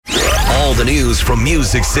All the news from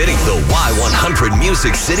Music City. The Y100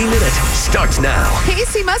 Music City Minute starts now.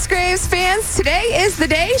 Casey Musgraves fans, today is the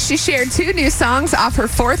day she shared 2 new songs off her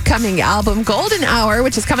forthcoming album, Golden Hour,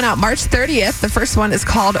 which is coming out March 30th. The first one is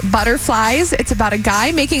called Butterflies. It's about a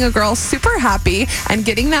guy making a girl super happy and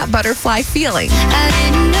getting that butterfly feeling. I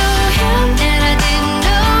didn't know him and I didn't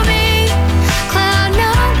know me. Cloud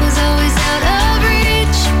nine was always out of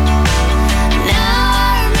reach. Now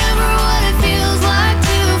I remember what it feels like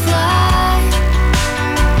to fly.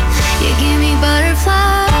 You give me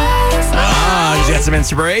butterflies. He's got some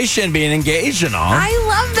inspiration being engaged and all. I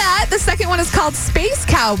love that. The second one is called Space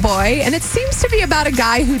Cowboy, and it seems to be about a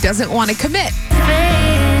guy who doesn't want to commit. Fate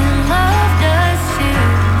loved us too.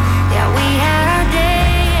 Yeah, we had our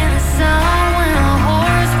day in the sun when a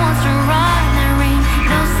horse wants to ride in the rain.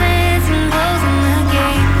 No sense in closing the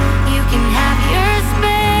gate. You can have your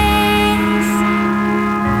space,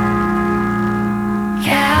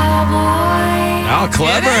 cowboy. Oh,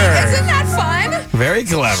 clever. Isn't that fun? Very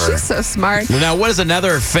clever. She's so smart. Now, what is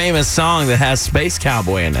another famous song that has Space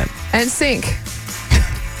Cowboy in it? And sync.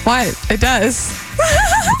 What? It does.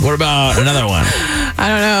 What about another one? I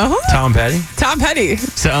don't know. Tom Petty? Tom Petty.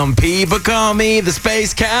 Some people call me the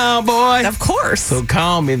Space Cowboy. Of course. So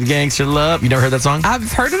call me the Gangster Love. You never heard that song?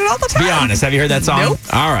 I've heard it all the time. Be honest. Have you heard that song? Nope.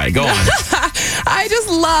 All right, go on. I just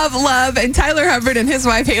love. And Tyler Hubbard and his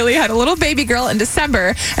wife Haley had a little baby girl in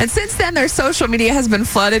December. And since then, their social media has been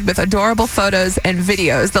flooded with adorable photos and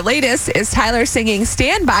videos. The latest is Tyler singing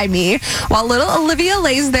Stand By Me while little Olivia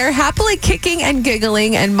lays there happily kicking and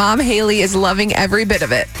giggling. And mom Haley is loving every bit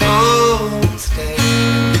of it. Oh,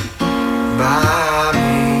 stand by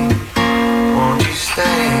me. Won't you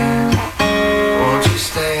stand? Won't you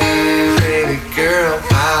stand, baby girl,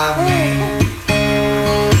 by me?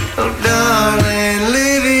 Oh, darling,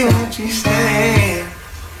 Livy, won't you stand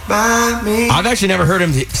by me? I've actually never heard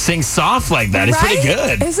him sing soft like that. It's pretty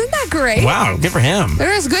Right? good. Isn't that great? Wow, good for him.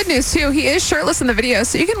 There is good news, too. He is shirtless in the video,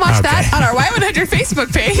 so you can watch that Okay. on our Y100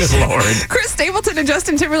 Facebook page. Good Lord. Chris Stapleton and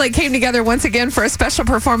Justin Timberlake came together once again for a special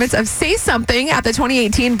performance of Say Something at the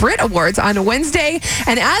 2018 Brit Awards on Wednesday.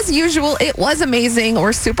 And as usual, it was amazing.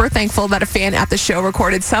 We're super thankful that a fan at the show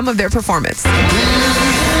recorded some of their performance.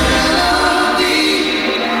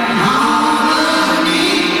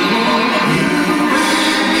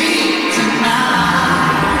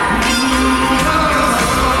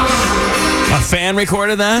 A fan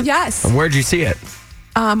recorded that? Yes. And where'd you see it?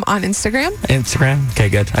 On Instagram. Instagram? Okay,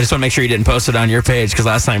 good. I just want to make sure you didn't post it on your page because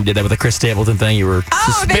last time you did that with the Chris Stapleton thing, you were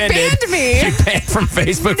Oh, they suspended. banned me. You banned from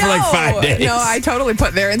Facebook for like 5 days. No, I totally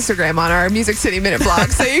put their Instagram on our Music City Minute blog.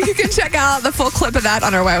 So you can check out the full clip of that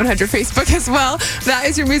on our Y100 Facebook as well. That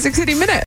is your Music City Minute.